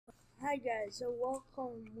Hi guys, so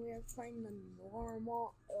welcome. We are playing the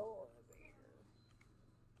normal elevator.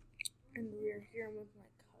 And we are here with my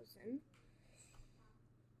cousin.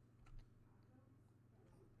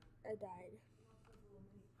 I died.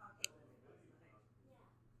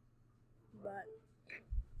 But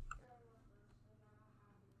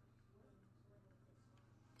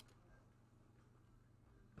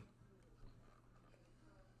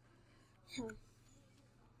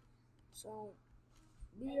so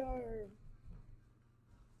we are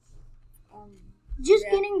just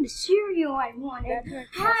getting the cereal I wanted.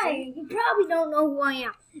 Hi, you probably don't know who I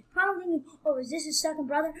am. You're probably thinking, oh, is this his second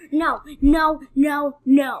brother? No.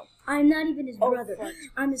 I'm not even his brother. Fuck.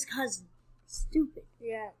 I'm his cousin. Stupid.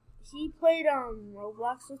 Yeah, he played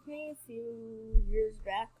Roblox with me a few years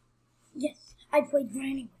back. Yes, I played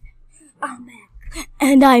Granny with him. I'm back.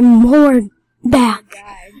 And I'm more back.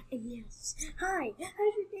 Yes. Hi,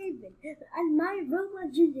 how's your day been? And my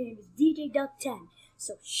Roblox username is DJ Duck 10.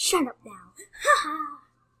 So shut up now. Ha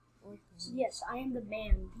ha. Yes, I am the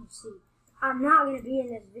man, PC. I'm not going to be in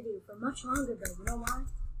this video for much longer though. You know why?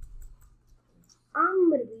 I'm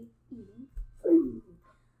going to be eating food.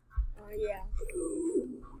 Oh, yeah.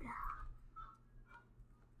 Food.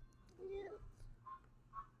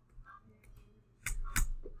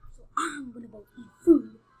 So I'm going to go eat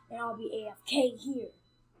food and I'll be AFK here.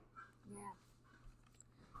 Yeah.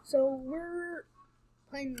 So we're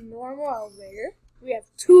playing the normal elevator. We have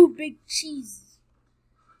 2 big cheeses.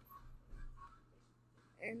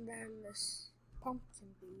 And then this pumpkin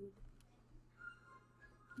dude.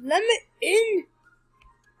 Let me in!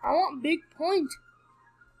 I want big point.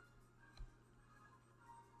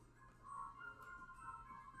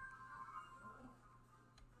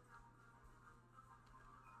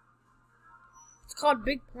 It's called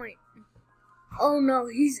Big Point. Oh no,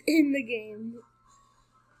 he's in the game.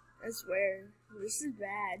 I swear. This is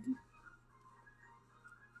bad.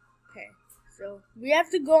 Okay, so we have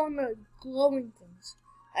to go on the glowing things.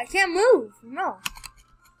 I can't move. No.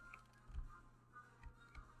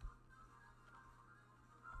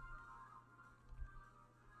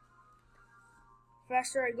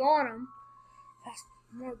 Faster I go on them,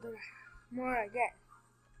 more I get.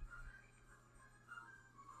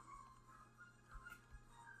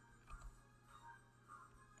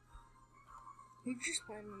 You're just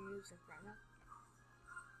playing the music right now.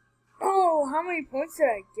 Oh, how many points did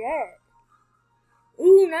I get?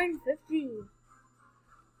 Ooh, 950.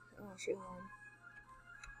 Oh, she won.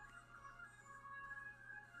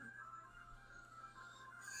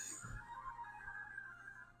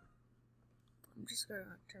 I'm just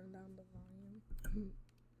gonna turn down the volume.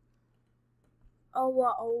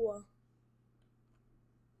 Owa.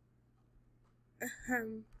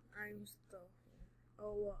 I'm still here.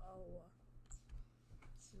 Owa.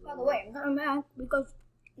 By the way, I'm coming back because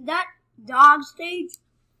that dog stage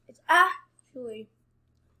is actually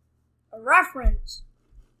a reference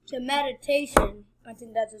to meditation. I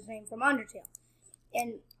think that's his name from Undertale.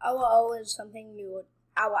 And Awa is something you would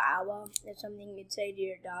Awa is something you'd say to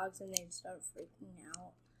your dogs and they'd start freaking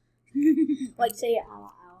out. Like say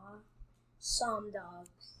Awa. Some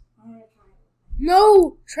dogs. I'm gonna try it.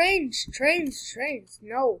 No! Trains!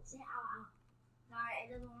 No. Say Awa. No, it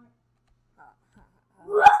doesn't work.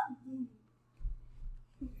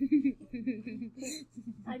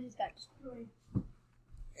 I just got destroyed.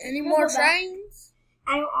 Any more trains?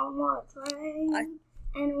 I want a train.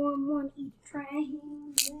 Anyone want to eat a train?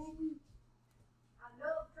 I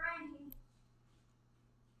love trains.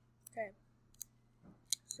 Okay.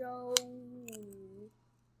 So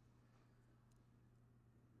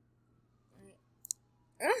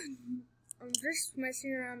I'm just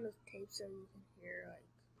messing around with tape so you can hear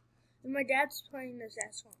and my dad's playing this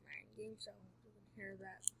Asphalt 9 game, so you can hear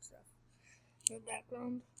that stuff in the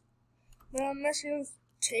background. But I'm messing with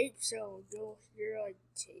tape, so you'll hear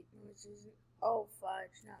tape noises. Oh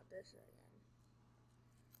fudge, not this again.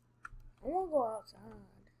 I wanna go outside.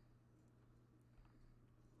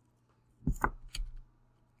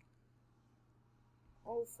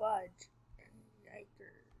 Oh fudge.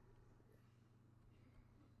 Yikers.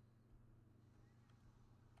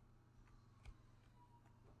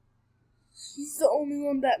 He's the only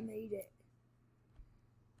one that made it.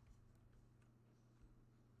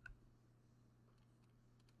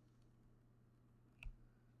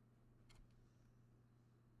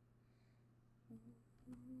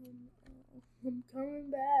 I'm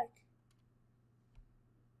coming back.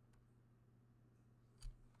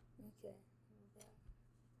 Okay.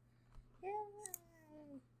 Yeah.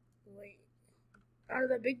 Wait. Are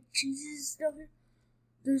the big cheeses still here?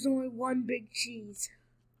 There's only one big cheese.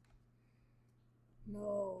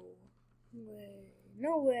 No way.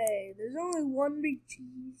 No way. There's only one big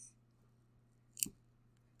cheese.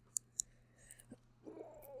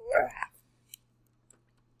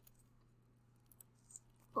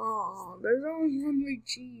 Oh, there's only one big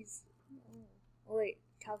cheese. Oh, wait,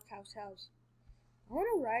 cows. I want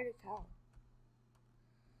to ride a cow.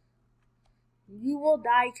 You will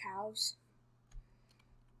die, cows.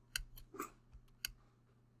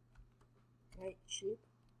 Wait, sheep?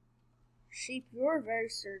 Sheep, you're very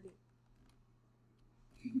sturdy.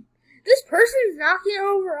 This person is knocking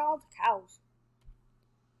over all the cows.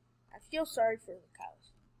 I feel sorry for the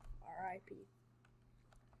cows. R.I.P.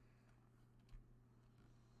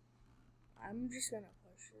 I'm just gonna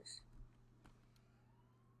push this.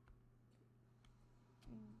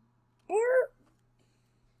 Or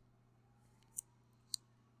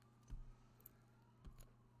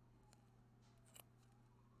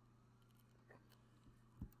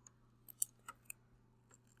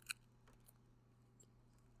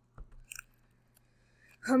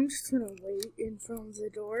I'm just gonna wait in front of the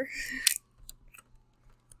door.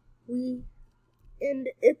 And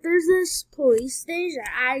if there's this police station,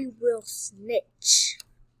 I will snitch.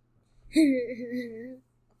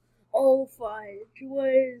 Oh, fudge. What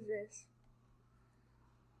is this?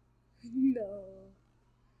 No.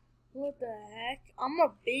 What the heck? I'm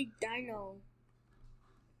a big dino.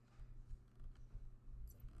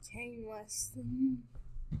 Kane West.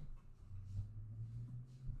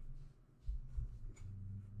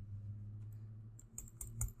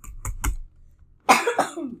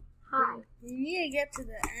 Hi. You need to get to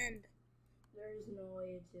the end. There is no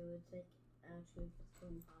way to. It's like actually it's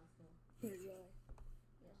impossible. Really?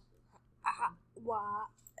 Yes. What?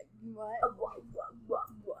 What?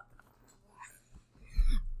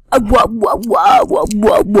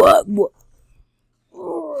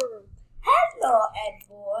 Hello, Ed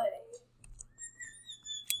boy.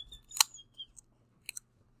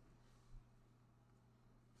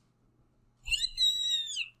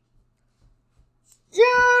 June!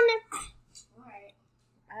 Alright.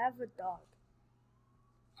 I have a dog.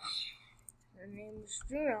 Her name is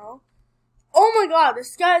Juno. Oh my god,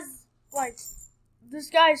 this guy's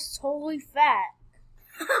totally fat.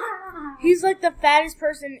 He's like the fattest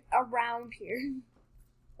person around here.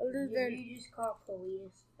 Other than you just call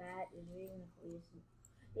Cletus fat. Is there even a Cletus?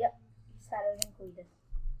 Yep, he's fatter than Cletus.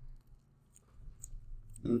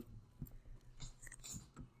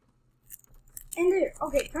 In there.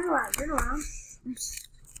 Okay, turn around. Wait,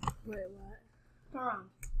 what? Turn around.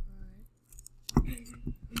 Alright.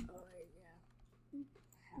 Alright, yeah.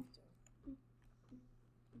 I have to.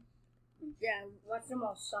 Yeah, Watch them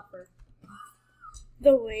all suffer.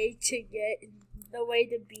 the way to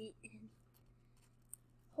beat.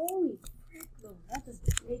 Holy crap, though. That's a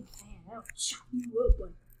big fan. That'll chop you up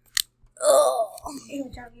one. Oh.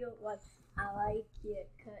 It'll chop you up one. I like it,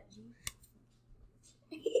 cut G.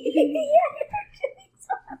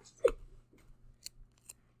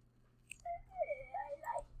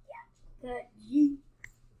 Cut G.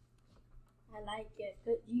 I like it,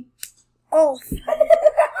 cut G. Oh.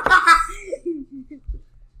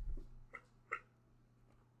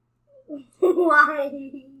 Why?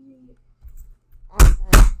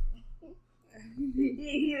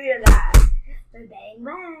 You hear that? Bang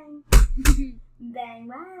bang. Bang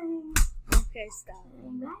bang. Okay, stop.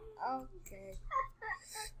 Bang bang. Okay.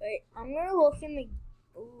 Wait, I'm gonna look in the.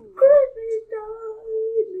 Ooh. Christmas time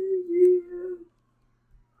is here.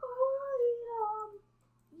 Oh,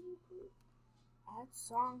 Add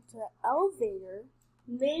song to elevator.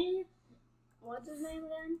 Minnie, what's his name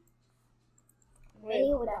again? Wait,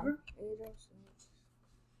 Minnie, whatever. 806.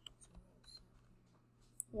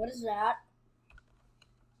 What is that?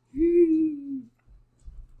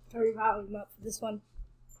 35 up for this one.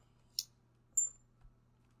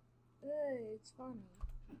 Hey, it's funny.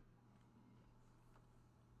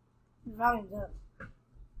 The volume's up.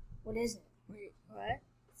 What is it? Wait, what?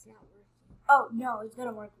 It's not working. Oh, no, it's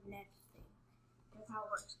gonna work next thing. That's how it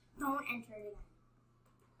works. Don't enter it again.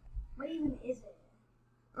 What even is it?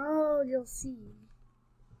 Oh, you'll see.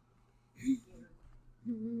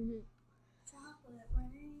 Chocolate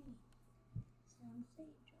rain. Some say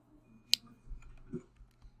chocolate.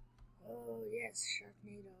 Oh, yes,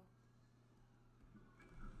 Sharknado.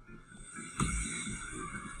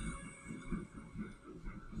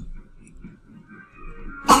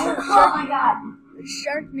 Oh my god.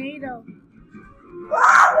 Sharknado.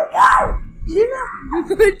 Oh my god.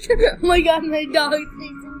 Oh my god, my dog is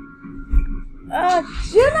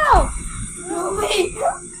Juno! No, wait.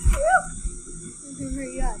 Oh my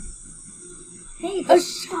god. Hey,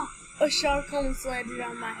 A shark almost landed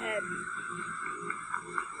on my head.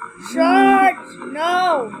 Shut!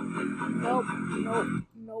 No! Nope, nope,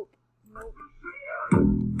 nope, nope.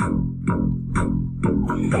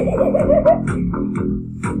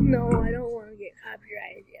 No, I don't want to get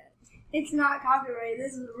copyrighted yet. It's not copyrighted.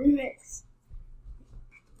 This is a remix.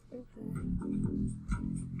 Okay.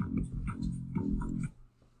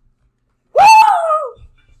 Woo!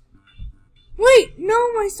 Wait,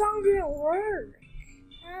 no, my song didn't work.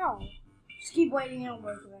 How? Just keep waiting, it'll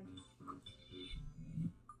work eventually.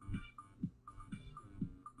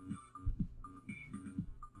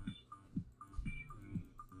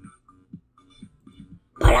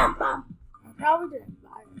 Ba-dum-bum. I probably didn't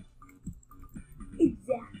buy it.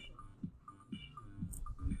 Exactly.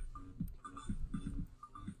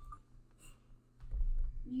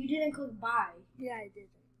 You didn't click buy. Yeah, I didn't.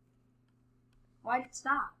 Why'd it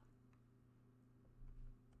stop?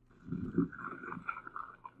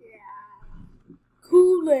 Yeah.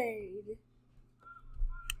 Kool-Aid.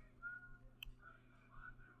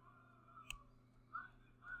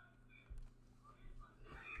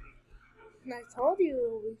 And I told you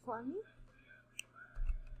it would be funny.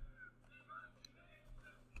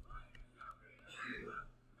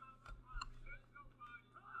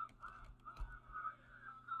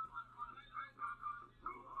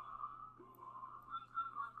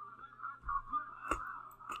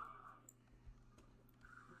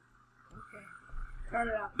 Okay. Turn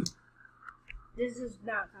it off. This is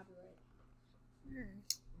not copyrighted.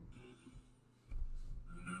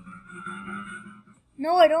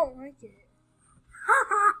 No, I don't like it.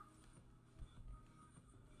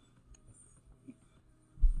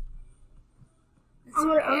 It's I'm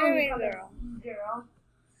an gonna anime become girl. an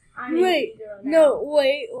E-girl. Wait, now. no,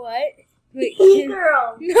 wait, what? Wait,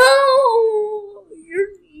 E-girl. No, you're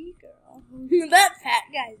an e-girl. That fat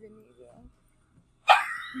guy's an e-girl.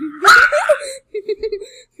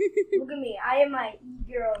 Look at me. I have my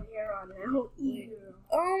E-girl hair on now. E-girl.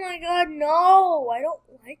 Oh my god, no! I don't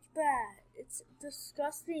like that. It's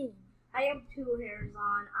disgusting. I have 2 hairs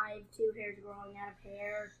on. I have 2 hairs growing out of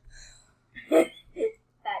hair.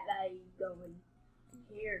 That guy going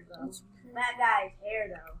hair though. That guy's hair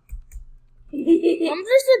though. I'm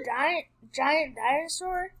just a giant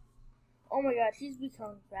dinosaur. Oh my god, he's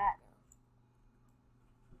becoming fat now.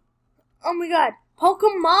 Oh my god,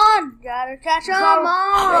 Pokemon! Gotta catch 'em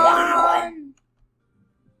on!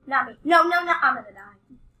 Not me. No, I'm gonna die.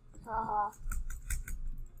 Haha.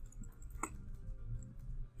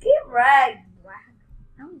 Get ragged, black.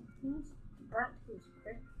 No, he's burnt his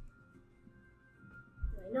grip.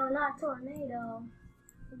 No, not tornado.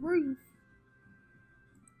 Roof.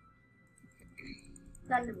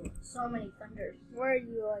 Thunderbolt. So many thunders. Where are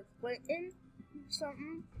you, like, Clinton?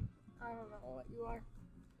 Something? I don't know what you are.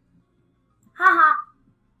 Haha.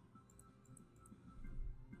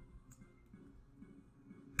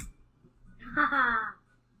 Haha.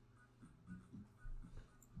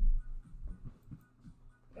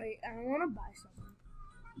 Wait, I want to buy something.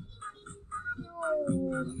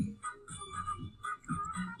 No.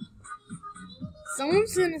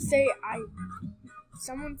 Someone's gonna say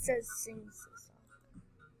someone says sings this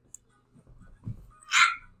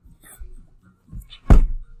song.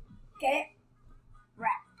 Okay.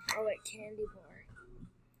 Rat. Oh wait, candy bar.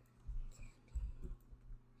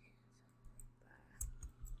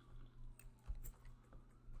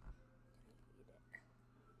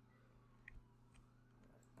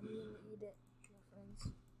 I'm gonna eat it, my friends.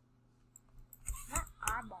 My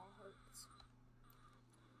eyeball hurts.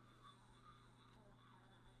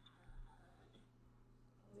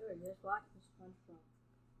 We were just watching SpongeBob.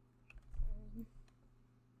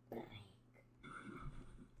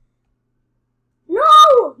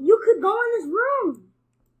 No! You could go in this room!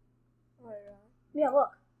 Wait, Yeah,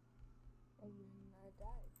 look. and I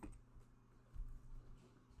died.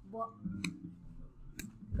 What?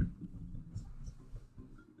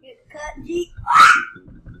 Get cut, G. Ah!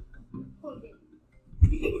 Okay.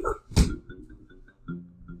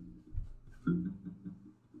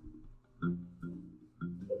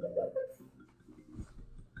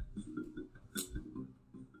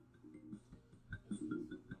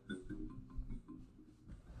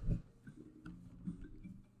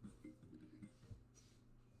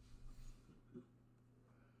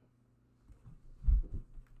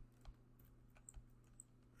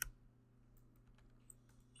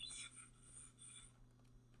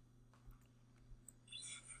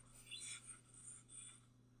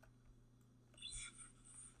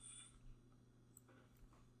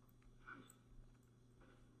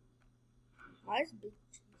 Why is big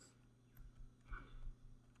cheese?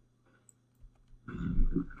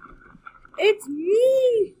 It's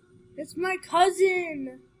me! It's my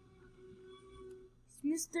cousin!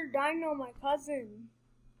 Mr. Dino, my cousin.